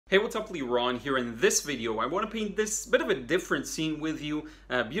Hey, what's up, Liron here. In this video, I want to paint this bit of a different scene with you.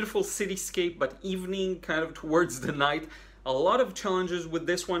 A beautiful cityscape, but evening, kind of towards the night. A lot of challenges with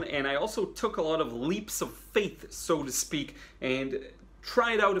this one, and I also took a lot of leaps of faith, so to speak, and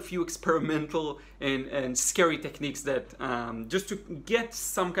tried out a few experimental and scary techniques that just to get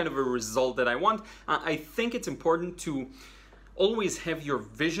some kind of a result that I want. I think it's important to always have your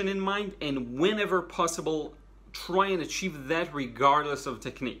vision in mind, and whenever possible, try and achieve that regardless of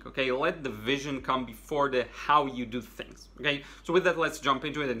technique, okay? Let the vision come before the how you do things, okay? So with that, let's jump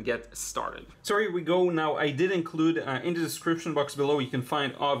into it and get started. So here we go. Now, I did include in the description box below, you can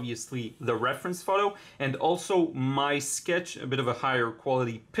find obviously the reference photo and also my sketch, a bit of a higher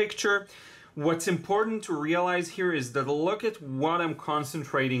quality picture. What's important to realize here is that look at what I'm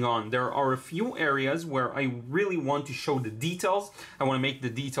concentrating on. There are a few areas where I really want to show the details. I want to make the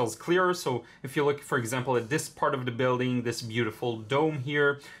details clearer. So if you look, for example, at this part of the building, this beautiful dome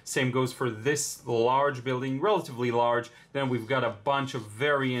here, same goes for this large building, relatively large. Then we've got a bunch of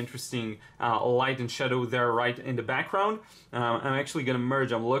very interesting light and shadow there right in the background. I'm actually going to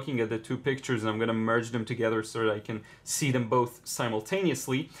merge, I'm looking at the two pictures and I'm going to merge them together so that I can see them both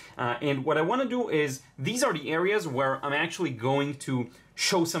simultaneously. And what I want to do is, these are the areas where I'm actually going to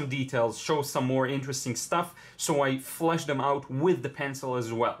show some details, show some more interesting stuff, so I flesh them out with the pencil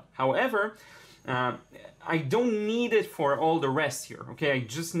as well. However, I don't need it for all the rest here, okay? I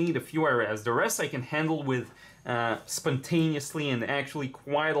just need a few areas. The rest I can handle with spontaneously, and actually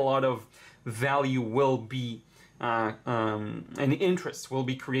quite a lot of value will be and interest will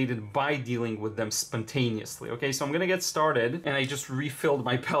be created by dealing with them spontaneously. Okay, so I'm gonna get started, and I just refilled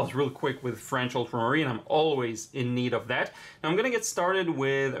my palette real quick with French Ultramarine. I'm always in need of that. Now I'm gonna get started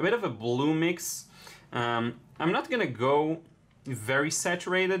with a bit of a blue mix. I'm not gonna go very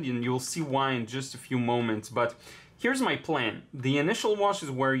saturated, and you'll see why in just a few moments, but here's my plan. The initial wash is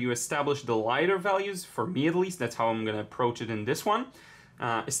where you establish the lighter values, for me at least. That's how I'm gonna approach it in this one.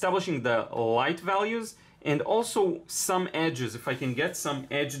 Establishing the light values, and also some edges. If I can get some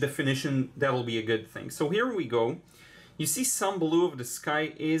edge definition, that'll be a good thing. So here we go. You see some blue of the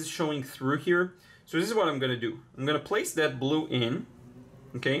sky is showing through here. So this is what I'm gonna do. I'm gonna place that blue in,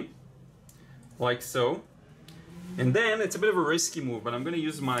 okay, like so. And then it's a bit of a risky move, but I'm gonna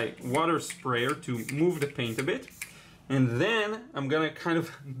use my water sprayer to move the paint a bit. And then I'm gonna kind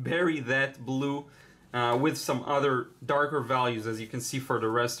of bury that blue with some other darker values, as you can see for the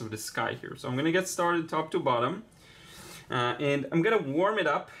rest of the sky here. So I'm gonna get started top to bottom, and I'm gonna warm it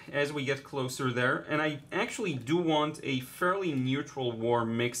up as we get closer there. And I actually do want a fairly neutral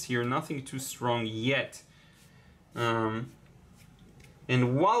warm mix here, nothing too strong yet. And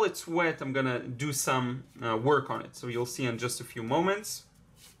while it's wet, I'm gonna do some work on it. So you'll see in just a few moments.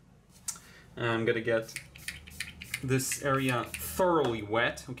 I'm gonna get this area thoroughly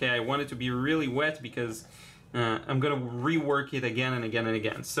wet. Okay, I want it to be really wet because I'm gonna rework it again and again and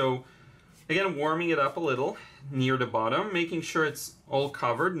again. So again, warming it up a little near the bottom, making sure it's all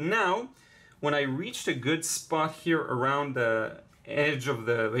covered. Now, when I reached a good spot here around the edge of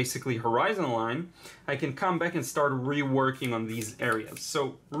the basically horizon line, I can come back and start reworking on these areas.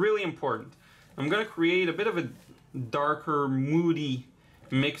 So really important. I'm gonna create a bit of a darker, moody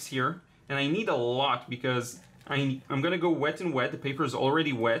mix here, and I need a lot because I'm gonna go wet and wet. The paper is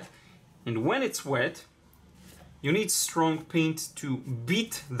already wet, and when it's wet, you need strong paint to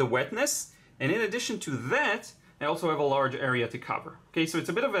beat the wetness. And in addition to that, I also have a large area to cover. Okay, so it's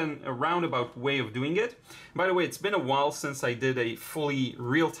a bit of a roundabout way of doing it. By the way, it's been a while since I did a fully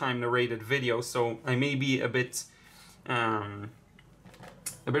real-time narrated video, so I may be a bit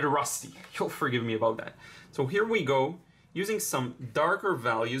rusty. You'll forgive me about that. So here we go, using some darker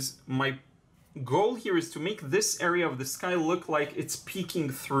values. My goal here is to make this area of the sky look like it's peeking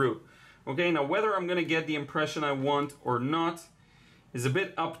through. Okay, now whether I'm gonna get the impression I want or not is a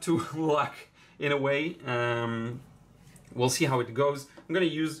bit up to luck in a way. We'll see how it goes. I'm gonna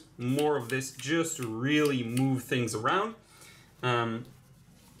use more of this just to really move things around. And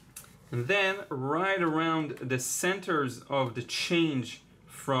then right around the centers of the change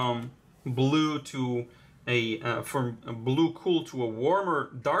from blue to from a blue cool to a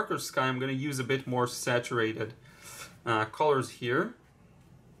warmer, darker sky, I'm going to use a bit more saturated colors here.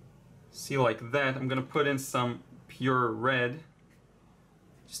 See, like that. I'm going to put in some pure red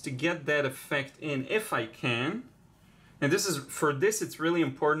just to get that effect in if I can. And this is, for this, it's really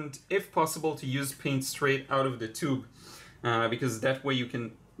important, if possible, to use paint straight out of the tube, because that way you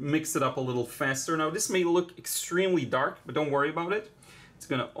can mix it up a little faster. Now, this may look extremely dark, but don't worry about it. It's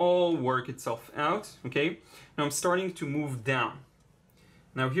gonna all work itself out, okay? Now I'm starting to move down.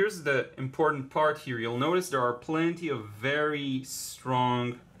 Now here's the important part here. You'll notice there are plenty of very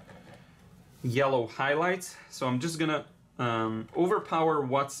strong yellow highlights. So I'm just gonna overpower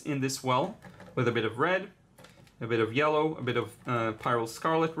what's in this well with a bit of red, a bit of yellow, a bit of Pyrrole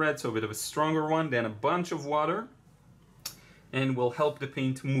Scarlet Red, so a bit of a stronger one, then a bunch of water, and will help the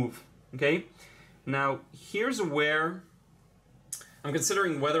paint move, okay? Now, here's where I'm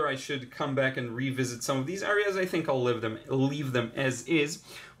considering whether I should come back and revisit some of these areas. I think I'll leave them as is.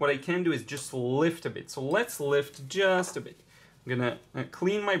 What I can do is just lift a bit. So let's lift just a bit. I'm gonna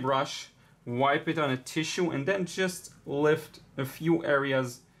clean my brush, wipe it on a tissue, and then just lift a few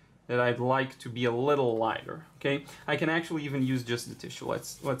areas that I'd like to be a little lighter, okay? I can actually even use just the tissue.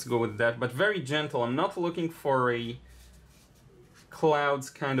 Let's go with that, but very gentle. I'm not looking for a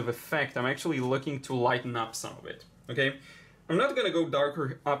clouds kind of effect. I'm actually looking to lighten up some of it, okay? I'm not gonna go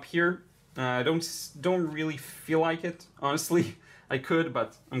darker up here. I don't really feel like it, honestly. I could,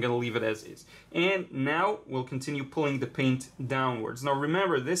 but I'm gonna leave it as is. And now we'll continue pulling the paint downwards. Now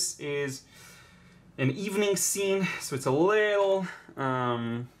remember, this is an evening scene, so it's a little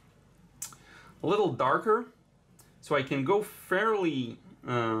darker. So I can go fairly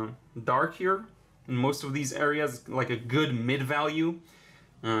dark here in most of these areas, like a good mid value,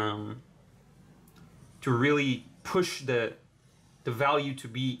 to really push the value to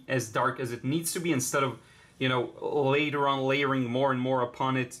be as dark as it needs to be, instead of, you know, later on layering more and more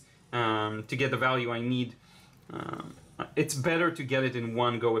upon it to get the value I need. It's better to get it in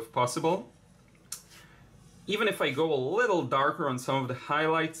one go if possible. Even if I go a little darker on some of the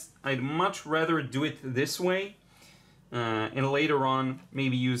highlights, I'd much rather do it this way and later on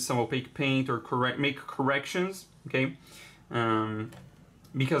maybe use some opaque paint or make corrections, okay?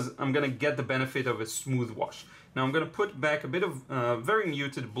 Because I'm gonna get the benefit of a smooth wash. Now I'm gonna put back a bit of very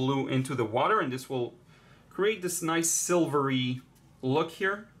muted blue into the water, and this will create this nice silvery look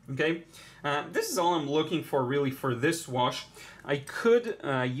here, okay? This is all I'm looking for really for this wash. I could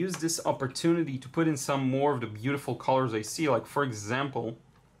use this opportunity to put in some more of the beautiful colors I see, like for example,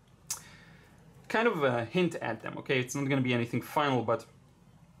 kind of a hint at them, okay? It's not gonna be anything final, but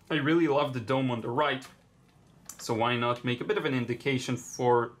I really love the dome on the right, so why not make a bit of an indication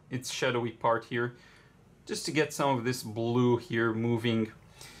for its shadowy part here, just to get some of this blue here moving.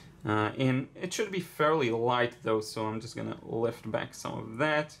 And it should be fairly light though, so I'm just gonna lift back some of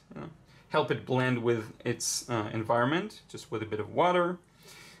that, help it blend with its environment, just with a bit of water.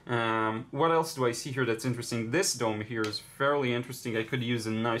 What else do I see here that's interesting? This dome here is fairly interesting. I could use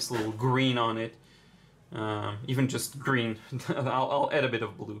a nice little green on it, even just green. I'll add a bit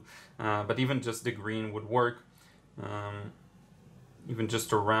of blue, but even just the green would work, even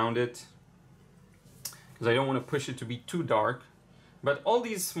just around it, because I don't want to push it to be too dark. But all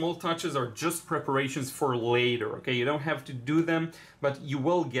these small touches are just preparations for later, okay? You don't have to do them, but you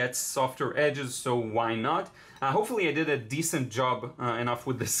will get softer edges, so why not? Hopefully I did a decent job enough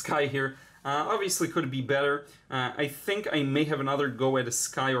with the sky here. Obviously could be better. I think I may have another go at a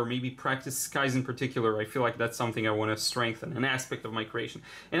sky, or maybe practice skies in particular. I feel like that's something I want to strengthen, an aspect of my creation.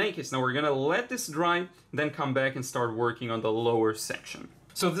 In any case, now we're gonna let this dry, then come back and start working on the lower section.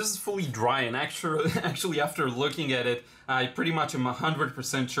 So this is fully dry, and actually after looking at it, I pretty much am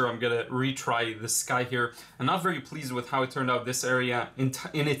 100% sure I'm gonna retry the sky here. I'm not very pleased with how it turned out. This area in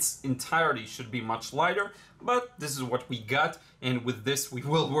its entirety should be much lighter, but this is what we got, and with this we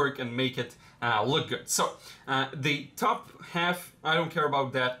will work and make it look good. So the top half, I don't care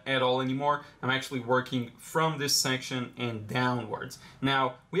about that at all anymore. I'm actually working from this section and downwards.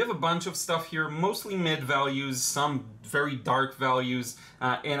 Now we have a bunch of stuff here, mostly mid values, some very dark values,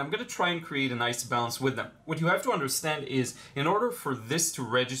 and I'm gonna try and create a nice balance with them. What you have to understand is, in order for this to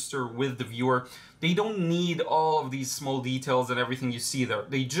register with the viewer, they don't need all of these small details and everything you see there.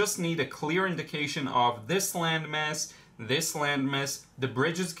 They just need a clear indication of this landmass, the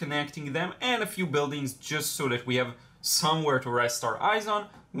bridges connecting them, and a few buildings, just so that we have somewhere to rest our eyes on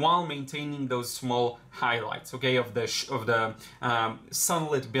while maintaining those small highlights, okay, of the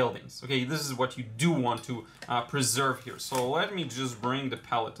sunlit buildings. Okay, this is what you do want to preserve here. So let me just bring the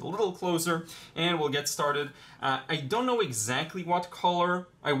palette a little closer and we'll get started. I don't know exactly what color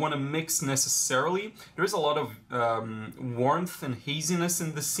I want to mix necessarily. There is a lot of warmth and haziness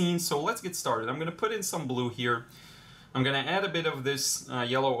in the scene, so let's get started. I'm going to put in some blue here. I'm gonna add a bit of this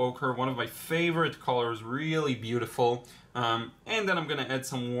yellow ochre, one of my favorite colors, really beautiful. And then I'm gonna add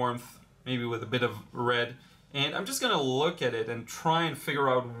some warmth, maybe with a bit of red. And I'm just gonna look at it and try and figure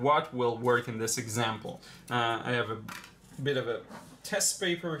out what will work in this example. I have a bit of a test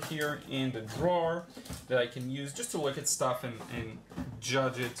paper here in the drawer that I can use just to look at stuff and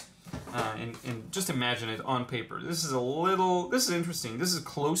judge it and just imagine it on paper. This is interesting. This is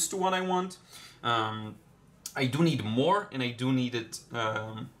close to what I want. I do need more, and I do need it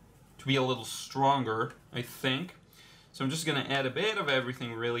to to be a little stronger, I think. So I'm just gonna add a bit of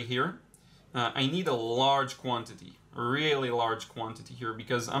everything really here. I need a large quantity, a really large quantity here,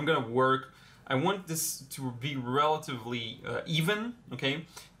 because I'm gonna work, I want this to be relatively even, okay?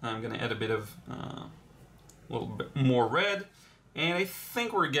 I'm gonna add a bit of, a little bit more red, and I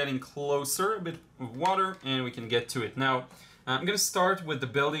think we're getting closer, a bit of water, and we can get to it. Now, I'm gonna start with the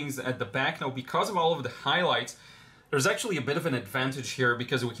buildings at the back. Now, because of all of the highlights, there's actually a bit of an advantage here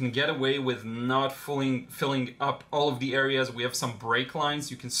because we can get away with not filling up all of the areas. We have some break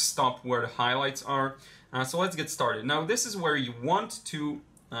lines. You can stop where the highlights are. So let's get started. Now this is where you want to,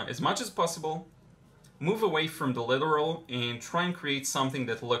 as much as possible, move away from the literal and try and create something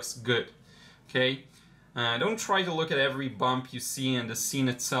that looks good. Okay? Don't try to look at every bump you see in the scene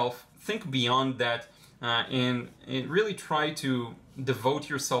itself. Think beyond that and really try to devote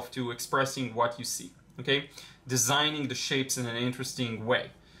yourself to expressing what you see. Okay? Designing the shapes in an interesting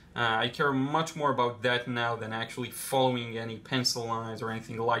way. I care much more about that now than actually following any pencil lines or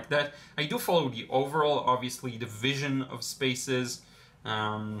anything like that. I do follow the overall, obviously, division of spaces,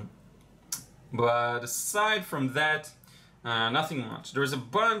 but aside from that, nothing much. There's a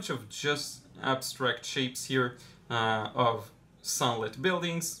bunch of just abstract shapes here of sunlit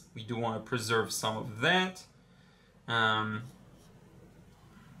buildings. We do want to preserve some of that.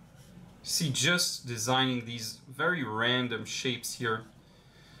 See, just designing these very random shapes here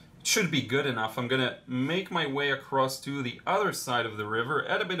should be good enough. I'm gonna make my way across to the other side of the river,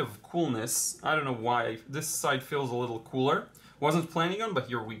 add a bit of coolness. I don't know why this side feels a little cooler. Wasn't planning on, but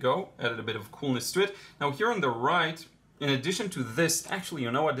here we go. Added a bit of coolness to it. Now here on the right, in addition to this, actually,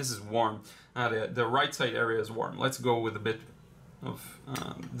 you know what? This is warm. The right side area is warm. Let's go with a bit of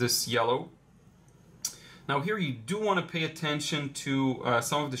this yellow. Now here you do want to pay attention to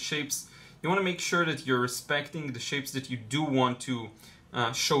some of the shapes. You want to make sure that you're respecting the shapes that you do want to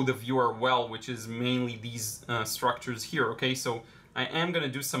show the viewer well, which is mainly these structures here, okay? So I am going to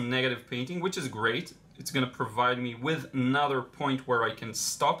do some negative painting, which is great. It's going to provide me with another point where I can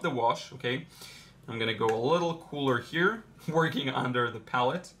stop the wash, okay? I'm going to go a little cooler here, working under the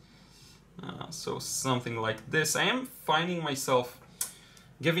palette. So something like this. I am finding myself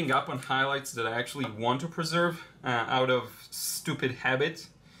giving up on highlights that I actually want to preserve out of stupid habit.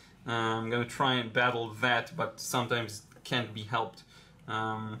 I'm gonna try and battle that, but sometimes can't be helped.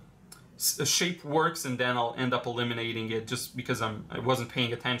 A shape works and then I'll end up eliminating it just because I wasn't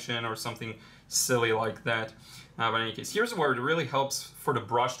paying attention or something silly like that. But in any case, here's where it really helps for the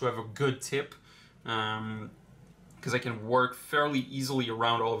brush to have a good tip, because I can work fairly easily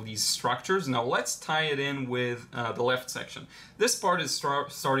around all of these structures. Now let's tie it in with the left section. This part is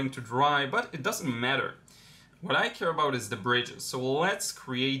starting to dry, but it doesn't matter. What I care about is the bridges. So let's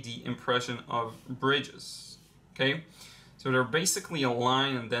create the impression of bridges, okay? So they're basically a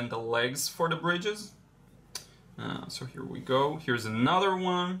line and then the legs for the bridges. So here we go. Here's another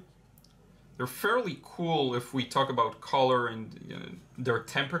one. They're fairly cool if we talk about color and their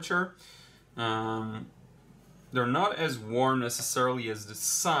temperature. They're not as warm necessarily as the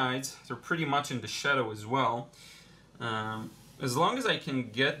sides. They're pretty much in the shadow as well. As long as I can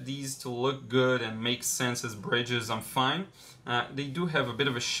get these to look good and make sense as bridges, I'm fine. They do have a bit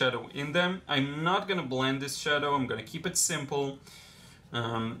of a shadow in them. I'm not going to blend this shadow. I'm going to keep it simple.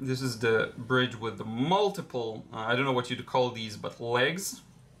 This is the bridge with the multiple, I don't know what you'd call these, but legs.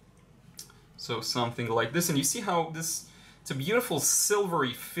 So something like this. And you see how this... It's a beautiful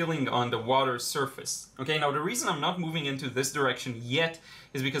silvery feeling on the water surface. Okay, now the reason I'm not moving into this direction yet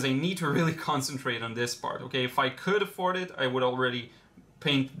is because I need to really concentrate on this part. Okay, if I could afford it, I would already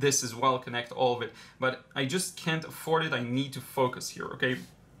paint this as well, connect all of it. But I just can't afford it. I need to focus here, okay?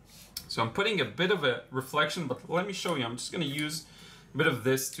 So I'm putting a bit of a reflection, but let me show you. I'm just going to use a bit of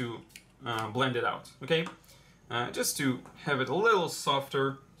this to blend it out, okay? Just to have it a little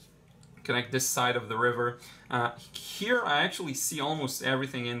softer. Connect this side of the river. Here I actually see almost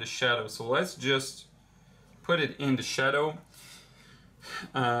everything in the shadow, so let's just put it in the shadow.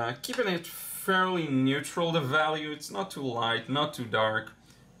 Keeping it fairly neutral, the value. It's not too light, not too dark.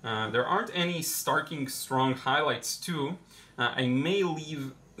 There aren't any starking strong highlights too. I may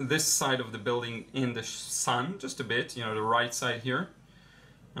leave this side of the building in the sun just a bit, you know, the right side here.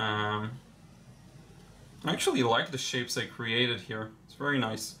 I actually like the shapes I created here. It's very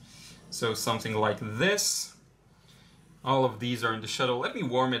nice. So something like this. All of these are in the shadow. Let me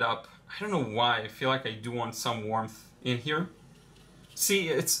warm it up. I don't know why. I feel like I do want some warmth in here. See,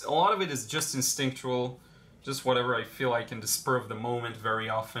 it's a lot of it is just instinctual, just whatever I feel like in the spur of the moment very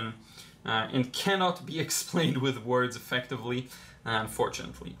often, and cannot be explained with words effectively.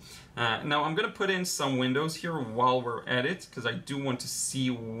 unfortunately. Now I'm gonna put in some windows here while we're at it, because I do want to see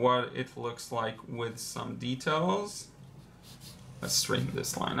what it looks like with some details. Let's straighten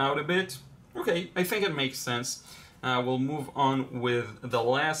this line out a bit. Okay, I think it makes sense. We'll move on with the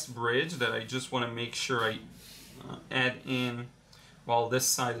last bridge that I just want to make sure I add in while this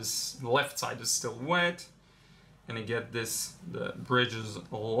side is, the left side is still wet. Gonna get this, the bridge's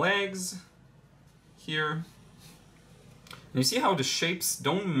legs here. And you see how the shapes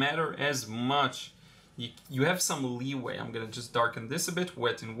don't matter as much. You have some leeway. I'm gonna just darken this a bit,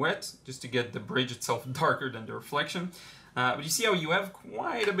 wet and wet, just to get the bridge itself darker than the reflection. But you see how you have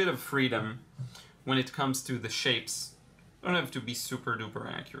quite a bit of freedom when it comes to the shapes. Don't have to be super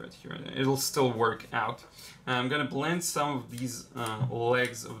duper accurate here. It'll still work out. I'm gonna blend some of these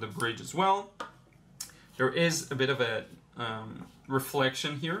legs of the bridge as well. There is a bit of a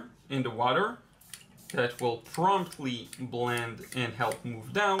reflection here in the water that will promptly blend and help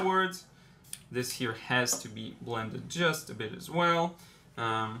move downwards. This here has to be blended just a bit as well.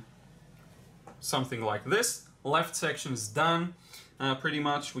 Something like this. Left section is done pretty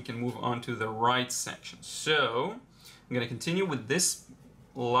much. We can move on to the right section. So I'm going to continue with this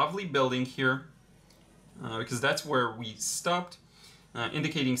lovely building here because that's where we stopped,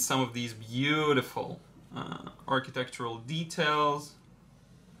 indicating some of these beautiful architectural details.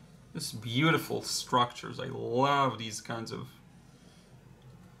 Just beautiful structures. I love these kinds of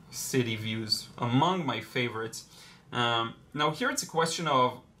city views, among my favorites. Now here it's a question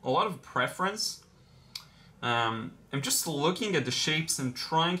of a lot of preference. I'm just looking at the shapes and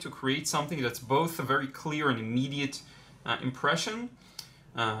trying to create something that's both a very clear and immediate impression,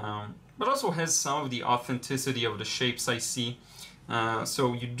 but also has some of the authenticity of the shapes I see.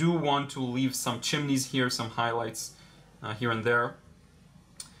 So you do want to leave some chimneys here, some highlights here and there.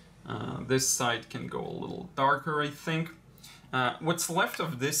 This side can go a little darker, I think. What's left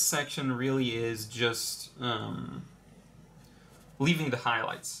of this section really is just leaving the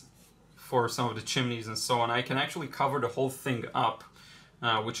highlights for some of the chimneys and so on. I can actually cover the whole thing up,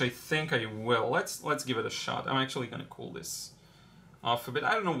 which I think I will. Let's give it a shot. I'm actually going to cool this off a bit.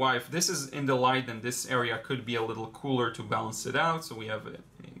 I don't know why. If this is in the light, then this area could be a little cooler to balance it out. So we have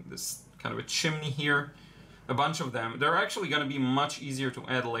this kind of a chimney here, a bunch of them. They're actually going to be much easier to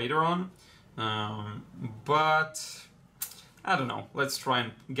add later on, but I don't know. Let's try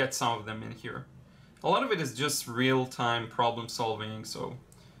and get some of them in here. A lot of it is just real-time problem solving, so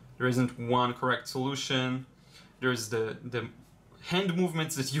there isn't one correct solution. There's the hand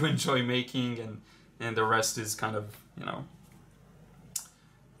movements that you enjoy making, and the rest is kind of, you know,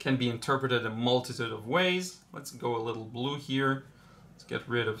 can be interpreted a multitude of ways. Let's go a little blue here. Let's get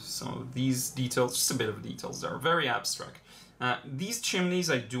rid of some of these details, just a bit of details there, very abstract. These chimneys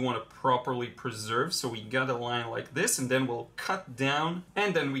I do want to properly preserve, so we got a line like this, and then we'll cut down,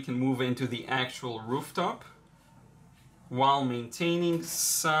 and then we can move into the actual rooftop while maintaining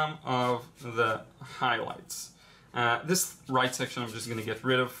some of the highlights. This right section I'm just going to get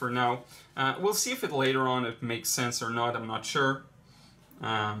rid of for now. We'll see if it later on it makes sense or not, I'm not sure.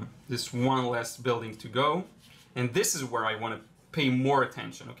 This one last building to go, and this is where I want to pay more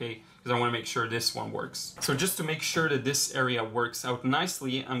attention, okay? Because I want to make sure this one works. So just to make sure that this area works out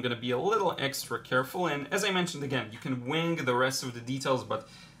nicely, I'm going to be a little extra careful. And as I mentioned again, you can wing the rest of the details, but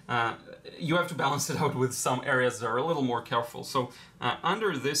you have to balance it out with some areas that are a little more careful. So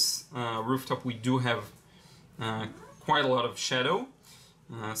under this rooftop, we do have quite a lot of shadow.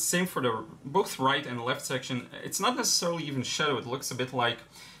 Same for the both right and left section. It's not necessarily even shadow. It looks a bit like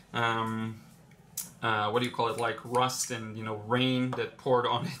what do you call it, like rust and, you know, rain that poured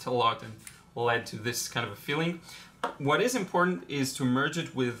on it a lot and led to this kind of a feeling. What is important is to merge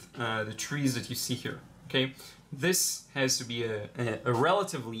it with the trees that you see here, okay? This has to be a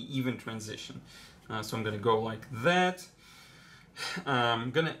relatively even transition. So I'm going to go like that. I'm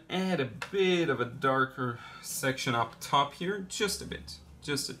going to add a bit of a darker section up top here, just a bit,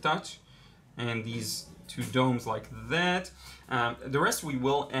 just a touch. And these two domes like that. The rest we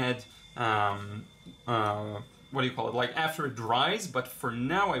will add what do you call it, like after it dries, but for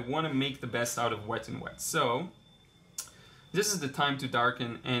now I want to make the best out of wet and wet. So this is the time to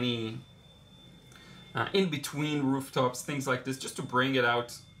darken any in between rooftops, things like this, just to bring it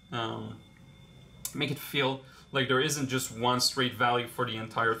out, make it feel like there isn't just one straight value for the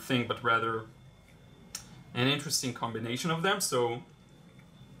entire thing, but rather an interesting combination of them. So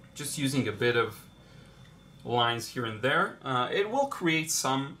just using a bit of lines here and there, it will create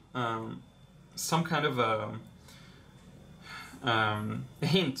some kind of a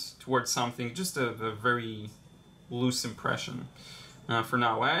hint towards something, just a very loose impression. for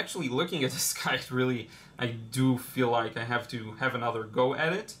now. Actually, looking at this guy, I do feel like I have to have another go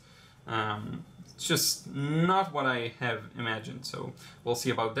at it. It's just not what I have imagined, so we'll see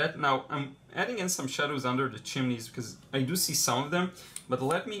about that. Now, I'm adding in some shadows under the chimneys because I do see some of them, but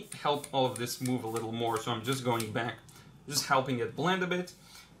let me help all of this move a little more. So I'm just going back, just helping it blend a bit.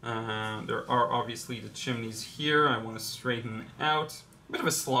 There are obviously the chimneys here. I want to straighten out. A bit of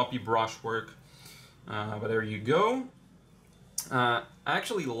a sloppy brushwork, but there you go. I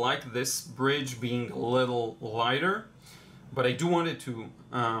actually like this bridge being a little lighter, but I do want it to,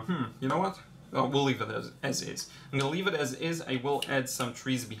 you know what? Oh, we'll leave it as is. I'm going to leave it as is. I will add some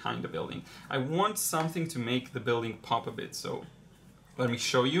trees behind the building. I want something to make the building pop a bit, so let me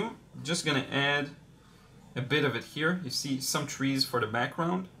show you. I'm just going to add a bit of it here. You see some trees for the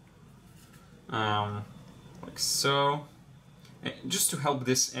background, like so. And just to help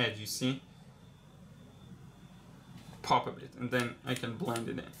this edge, you see, pop a bit, and then I can blend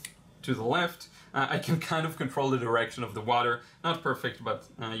it in. To the left, I can kind of control the direction of the water. Not perfect, but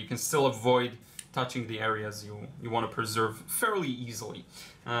you can still avoid touching the areas you want to preserve fairly easily.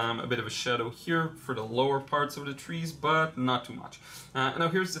 A bit of a shadow here for the lower parts of the trees, but not too much. Now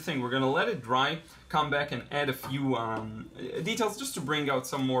here's the thing, we're going to let it dry, come back and add a few details just to bring out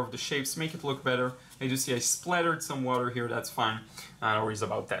some more of the shapes, make it look better. As you see, I splattered some water here, that's fine. No worries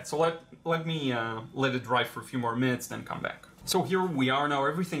about that. So let me let it dry for a few more minutes, then come back. So here we are now,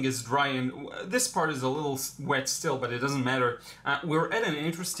 everything is dry, and this part is a little wet still, but it doesn't matter. We're at an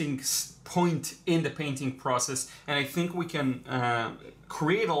interesting point in the painting process, and I think we can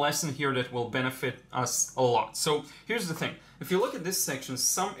create a lesson here that will benefit us a lot. So here's the thing. If you look at this section,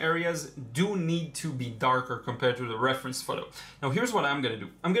 some areas do need to be darker compared to the reference photo. Now here's what I'm going to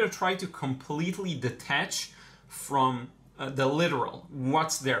do. I'm going to try to completely detach from the literal,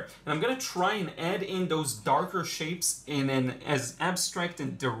 what's there. And I'm going to try and add in those darker shapes in an as abstract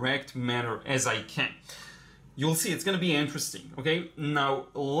and direct manner as I can. You'll see it's going to be interesting, okay? Now,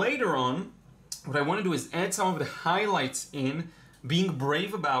 later on, what I want to do is add some of the highlights in, being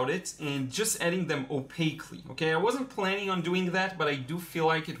brave about it, and just adding them opaquely, okay? I wasn't planning on doing that, but I do feel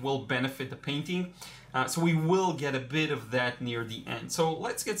like it will benefit the painting. So we will get a bit of that near the end. So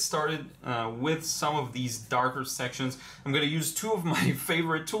let's get started with some of these darker sections. I'm going to use two of my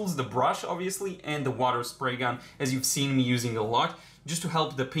favorite tools, the brush obviously, and the water spray gun, as you've seen me using a lot, just to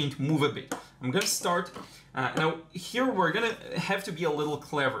help the paint move a bit. I'm going to start, now here we're going to have to be a little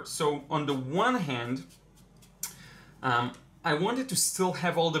clever. So on the one hand, I wanted to still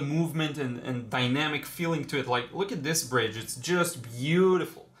have all the movement and dynamic feeling to it. Like, look at this bridge, it's just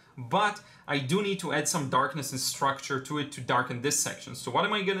beautiful. But I do need to add some darkness and structure to it to darken this section. So what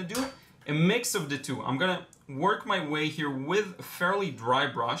am I going to do? A mix of the two. I'm going to work my way here with a fairly dry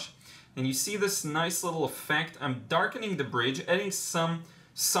brush. And you see this nice little effect. I'm darkening the bridge, adding some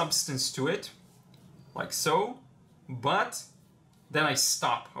substance to it, like so. But then I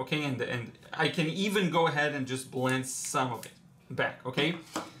stop, okay? And I can even go ahead and just blend some of it back, okay?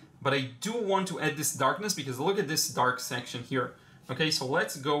 But I do want to add this darkness because look at this dark section here. Okay, so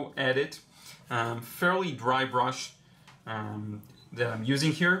let's go at it. Fairly dry brush that I'm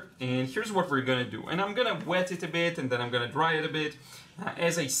using here. And here's what we're going to do. And I'm going to wet it a bit, and then I'm going to dry it a bit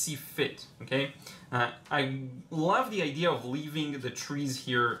as I see fit, okay? I love the idea of leaving the trees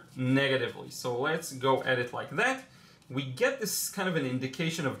here negatively. So let's go at it like that. We get this kind of an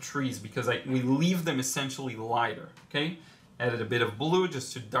indication of trees because we leave them essentially lighter, okay? Added a bit of blue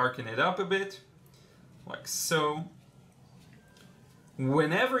just to darken it up a bit, like so.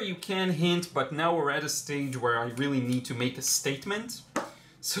 Whenever you can hint, but now we're at a stage where I really need to make a statement,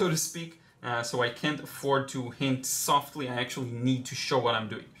 so to speak, so I can't afford to hint softly. I actually need to show what I'm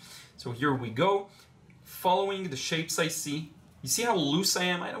doing. So here we go, following the shapes I see. You see how loose I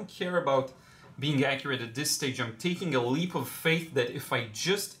am? I don't care about being accurate at this stage. I'm taking a leap of faith that if I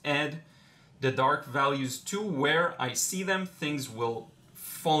just add the dark values to where I see them, things will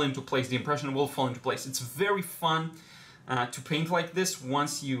fall into place. The impression will fall into place. It's very fun to paint like this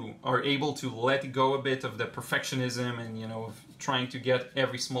once you are able to let go a bit of the perfectionism and, you know, of trying to get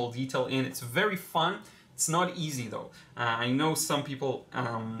every small detail in. It's very fun. It's not easy though. I know some people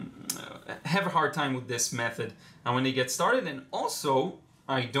have a hard time with this method when they get started, and also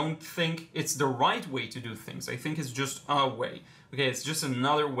I don't think it's the right way to do things. I think it's just a way. Okay, it's just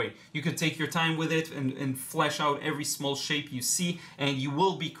another way. You could take your time with it and flesh out every small shape you see, and you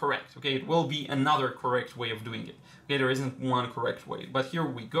will be correct. Okay, it will be another correct way of doing it. Okay, there isn't one correct way, but here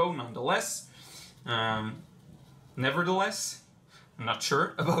we go nonetheless. Nevertheless, I'm not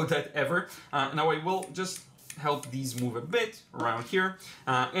sure about that ever. Now I will just help these move a bit around here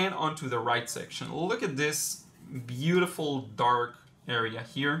and onto the right section. Look at this beautiful dark area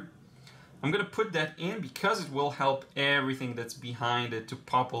here. I'm gonna put that in because it will help everything that's behind it to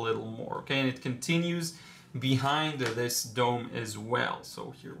pop a little more, okay? And it continues behind this dome as well.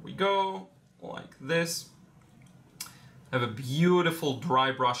 So here we go, like this. I have a beautiful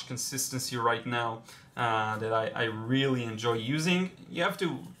dry brush consistency right now that I really enjoy using. You have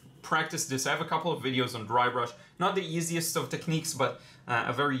to practice this. I have a couple of videos on dry brush. Not the easiest of techniques, but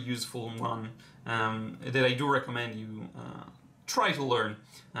a very useful one that I do recommend you try to learn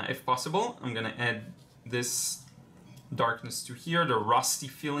if possible. I'm gonna add this darkness to here, the rusty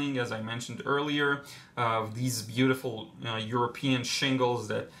feeling, as I mentioned earlier, of these beautiful European shingles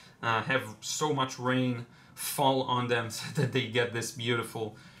that have so much rain fall on them so that they get this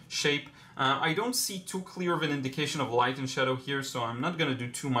beautiful shape. I don't see too clear of an indication of light and shadow here, so I'm not gonna do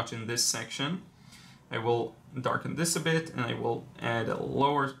too much in this section. I will darken this a bit, and I will add a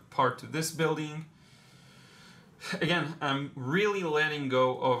lower part to this building. Again, I'm really letting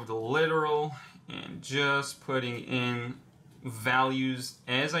go of the literal and just putting in values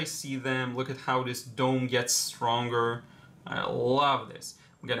as I see them. Look at how this dome gets stronger. I love this.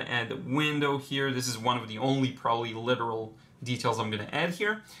 I'm gonna add the window here. This is one of the only probably literal details I'm gonna add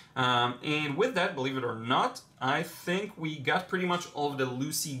here. And with that, believe it or not, I think we got pretty much all of the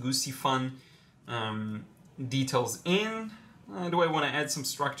loosey-goosey fun details in. Do I want to add some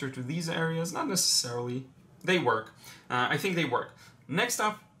structure to these areas? Not necessarily. They work. I think they work. Next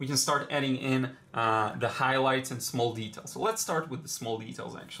up, we can start adding in the highlights and small details. So let's start with the small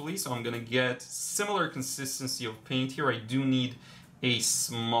details actually. So I'm gonna get similar consistency of paint here. I do need a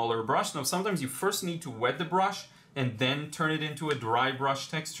smaller brush. Now sometimes you first need to wet the brush and then turn it into a dry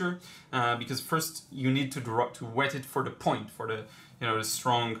brush texture because first you need to wet it for the point, for the the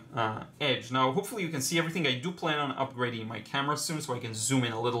strong edge. Now hopefully you can see everything. I do plan on upgrading my camera soon so I can zoom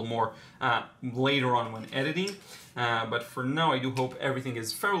in a little more later on when editing. But for now I do hope everything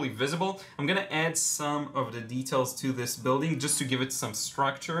is fairly visible. I'm gonna add some of the details to this building just to give it some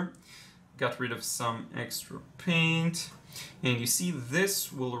structure. Got rid of some extra paint. And you see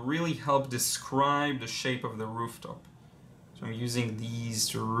this will really help describe the shape of the rooftop. So I'm using these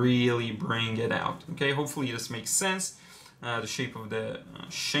to really bring it out. Okay, hopefully this makes sense. The shape of the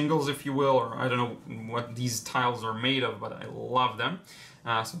shingles, if you will, or I don't know what these tiles are made of, but I love them.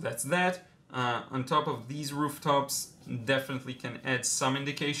 So that's that. On top of these rooftops, definitely can add some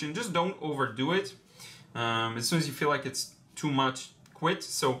indication. Just don't overdo it. As soon as you feel like it's too much, quit.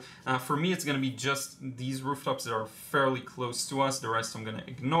 So for me, it's going to be just these rooftops that are fairly close to us. The rest I'm going to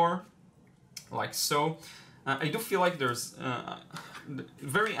ignore, like so. I do feel like there's,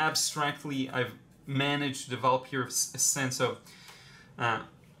 very abstractly, I've managed to develop here a sense of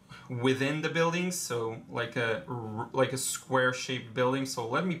within the building, so like a square-shaped building. So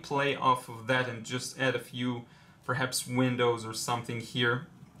let me play off of that and just add a few, perhaps windows or something here.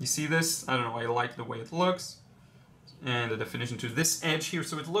 You see this? I don't know, I like the way it looks. And the definition to this edge here,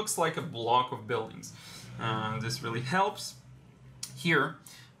 so it looks like a block of buildings. This really helps. Here,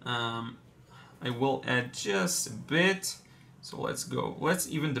 I will add just a bit. So let's go. Let's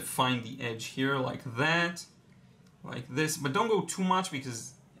even define the edge here like that, like this. But don't go too much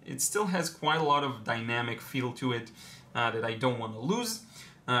because it still has quite a lot of dynamic feel to it that I don't want to lose.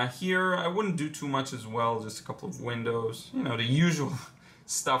 Here, I wouldn't do too much as well. Just a couple of windows. You know, the usual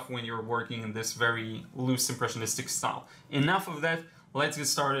stuff when you're working in this very loose impressionistic style. Enough of that. Let's get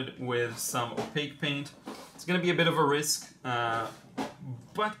started with some opaque paint. It's going to be a bit of a risk,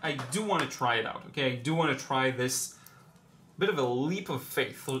 but I do want to try it out. Okay, I do want to try this. Bit of a leap of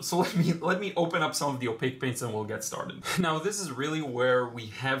faith. So let me open up some of the opaque paints and we'll get started. Now this is really where we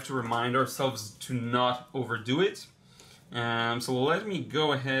have to remind ourselves to not overdo it. So let me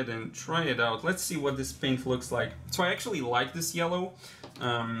go ahead and try it out. Let's see what this paint looks like. So I actually like this yellow.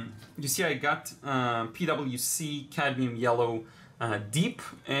 You see I got PWC cadmium yellow deep,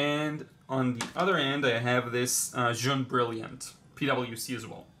 and on the other end I have this jaune brilliant PWC as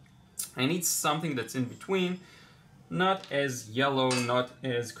well. I need something that's in between. Not as yellow, not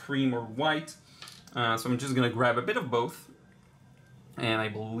as cream or white. So I'm just gonna grab a bit of both. And I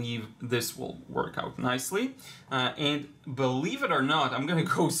believe this will work out nicely. And believe it or not, I'm gonna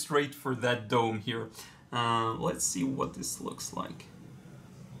go straight for that dome here. Let's see what this looks like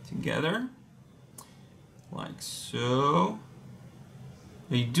together. Like so.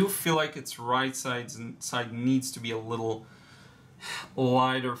 I do feel like its right side needs to be a little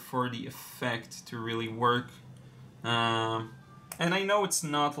lighter for the effect to really work. And I know it's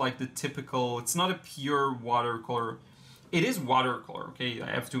not like the typical, it's not a pure watercolor. It is watercolor, okay? I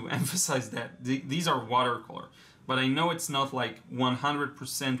have to emphasize that. These are watercolor. But I know it's not like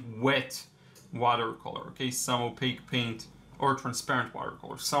 100% wet watercolor, okay? Some opaque paint or transparent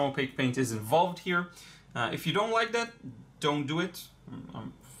watercolor. Some opaque paint is involved here. If you don't like that, don't do it.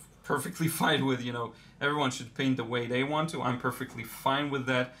 I'm perfectly fine with, you know, everyone should paint the way they want to. I'm perfectly fine with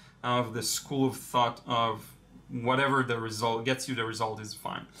that. Of the school of thought of whatever the result gets you, the result is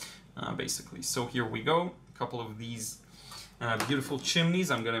fine, basically. So here we go, a couple of these beautiful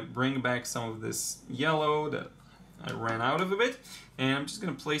chimneys. I'm gonna bring back some of this yellow that I ran out of a bit, and I'm just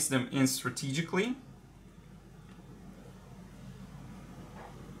gonna place them in strategically,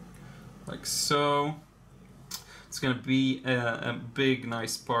 like so. It's gonna be a big,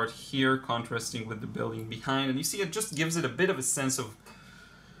 nice part here, contrasting with the building behind, and you see it just gives it a bit of a sense of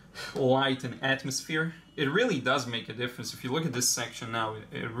light and atmosphere. It really does make a difference. If you look at this section now,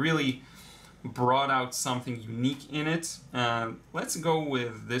 it really brought out something unique in it. Let's go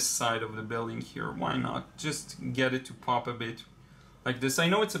with this side of the building here. Why not? Just get it to pop a bit like this. I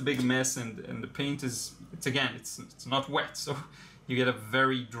know it's a big mess, and the paint is, it's not wet, so you get a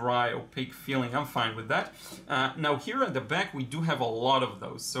very dry, opaque feeling. I'm fine with that. Now here at the back, we do have a lot of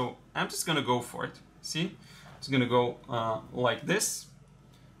those, so I'm just gonna go for it. See? It's gonna go like this,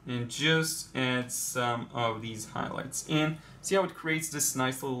 and just add some of these highlights in. See how it creates this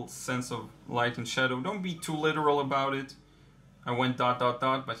nice little sense of light and shadow. Don't be too literal about it. I went dot dot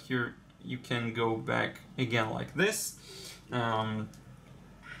dot, but here you can go back again like this.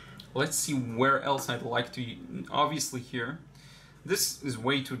 Let's see where else I'd like to, obviously here. This is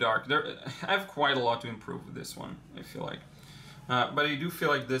way too dark. I have quite a lot to improve with this one, I feel like. But I do feel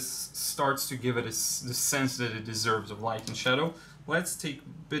like this starts to give it the sense that it deserves of light and shadow. Let's take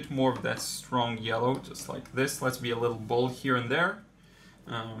a bit more of that strong yellow, just like this. Let's be a little bold here and there.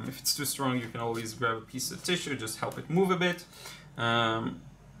 If it's too strong, you can always grab a piece of tissue, just help it move a bit.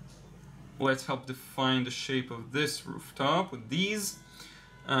 Let's help define the shape of this rooftop with these.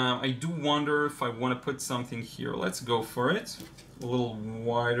 I do wonder if I want to put something here. Let's go for it. A little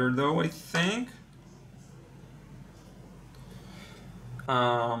wider though, I think.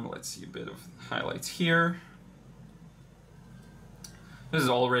 Let's see a bit of highlights here. This is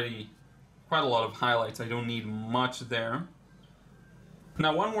already quite a lot of highlights. I don't need much there.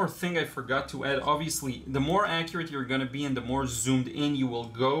 Now, one more thing I forgot to add. Obviously, the more accurate you're going to be and the more zoomed in you will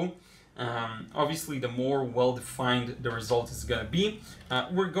go, obviously the more well-defined the result is going to be.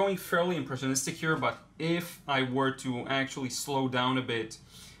 We're going fairly impressionistic here, but if I were to actually slow down a bit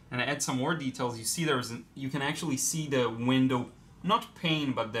and add some more details, you see you can actually see the window, not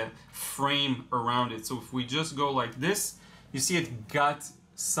pane, but the frame around it. So if we just go like this, you see it got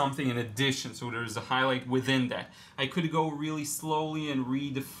something in addition, so there's a highlight within that. I could go really slowly and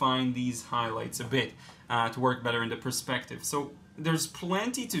redefine these highlights a bit to work better in the perspective. So there's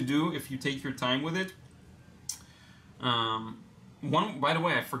plenty to do if you take your time with it. By the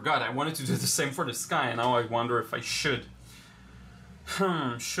way, I forgot, I wanted to do the same for the sky, and now I wonder if I should.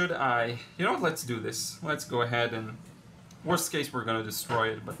 Should I? You know what, let's do this. Let's go ahead and, worst case, we're gonna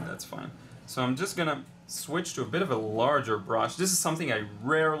destroy it, but that's fine. So I'm just gonna switch to a bit of a larger brush. This is something I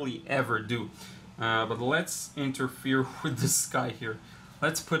rarely ever do, but let's interfere with the sky here.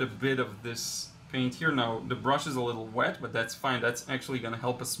 Let's put a bit of this paint here. Now the brush is a little wet, but that's fine. That's actually going to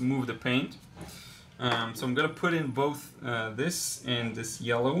help us move the paint. So I'm going to put in both this and this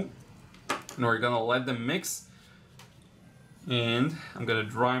yellow, and we're going to let them mix. And I'm going to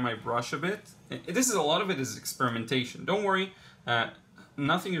dry my brush a bit. A lot of it is experimentation. Don't worry.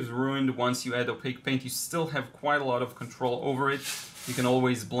 Nothing is ruined once you add opaque paint. You still have quite a lot of control over it. You can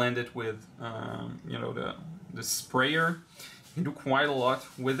always blend it with, you know, the sprayer. You can do quite a lot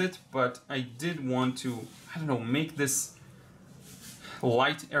with it, but I did want to, I don't know, make this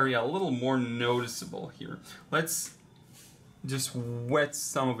light area a little more noticeable here. Let's just wet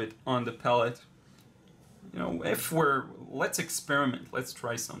some of it on the palette. You know, let's experiment. Let's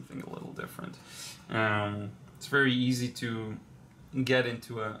try something a little different. It's very easy to get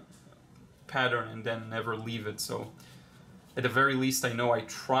into a pattern and then never leave it. So at the very least, I know I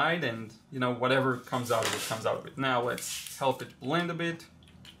tried, and you know, whatever comes out of it comes out of it. Now let's help it blend a bit.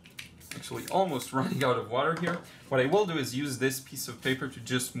 Actually, almost running out of water here. What I will do is use this piece of paper to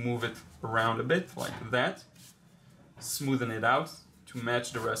just move it around a bit like that, smoothen it out to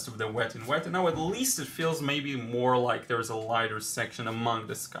match the rest of the wet and wet. And now at least it feels maybe more like there's a lighter section among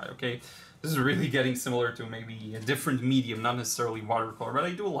the sky. Okay. This is really getting similar to maybe a different medium, not necessarily watercolor, but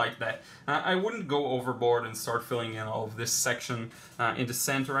I do like that. I wouldn't go overboard and start filling in all of this section in the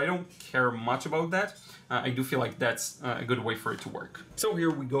center. I don't care much about that. I do feel like that's a good way for it to work. So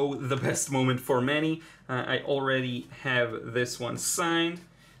here we go, the best moment for many. I already have this one signed.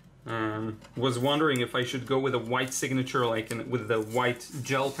 Was wondering if I should go with a white signature, like with the white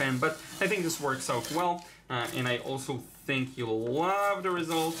gel pen, but I think this works out well. And I also think you'll love the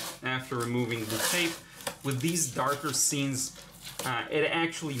result after removing the tape. With these darker scenes, it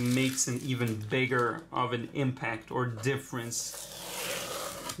actually makes an even bigger of an impact or difference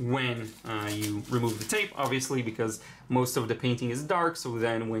when you remove the tape, obviously, because most of the painting is dark, so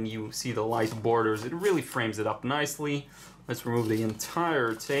then when you see the light borders, it really frames it up nicely. Let's remove the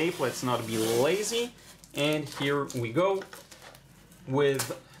entire tape. Let's not be lazy. And here we go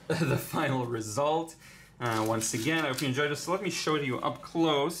with the final result. Once again, I hope you enjoyed this. So let me show it to you up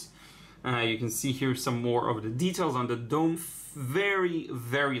close. You can see here some more of the details on the dome. Very,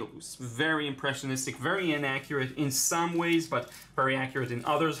 very loose, very impressionistic, very inaccurate in some ways, but very accurate in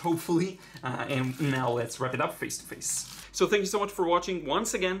others, hopefully. And now let's wrap it up face to face. So thank you so much for watching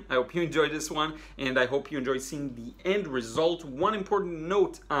once again. I hope you enjoyed this one, and I hope you enjoyed seeing the end result. One important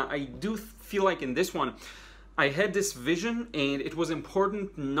note, I do feel like in this one, I had this vision, and it was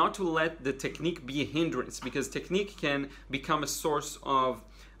important not to let the technique be a hindrance, because technique can become a source of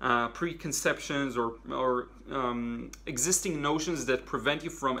preconceptions or existing notions that prevent you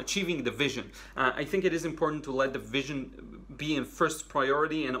from achieving the vision. I think it is important to let the vision be in first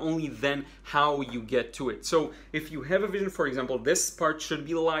priority, and only then how you get to it. So if you have a vision, for example, this part should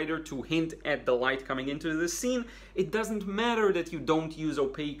be lighter to hint at the light coming into the scene, it doesn't matter that you don't use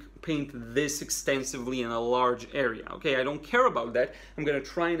opaque paint this extensively in a large area. Okay, I don't care about that. I'm going to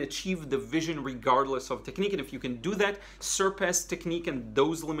try and achieve the vision regardless of technique, and if you can do that, surpass technique and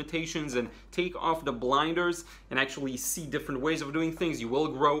those limitations and take off the blinders and actually see different ways of doing things, you will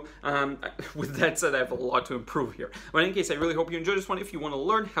grow. With that said, I have a lot to improve here. But in any case, I really hope you enjoyed this one. If you want to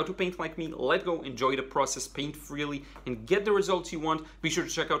learn how to paint like me, let go, enjoy the process, paint freely, and get the results you want, be sure to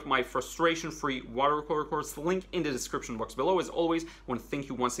check out my frustration-free watercolor course, link in the description box below. As always, I want to thank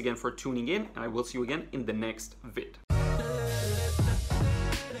you once again for tuning in, and I will see you again in the next vid.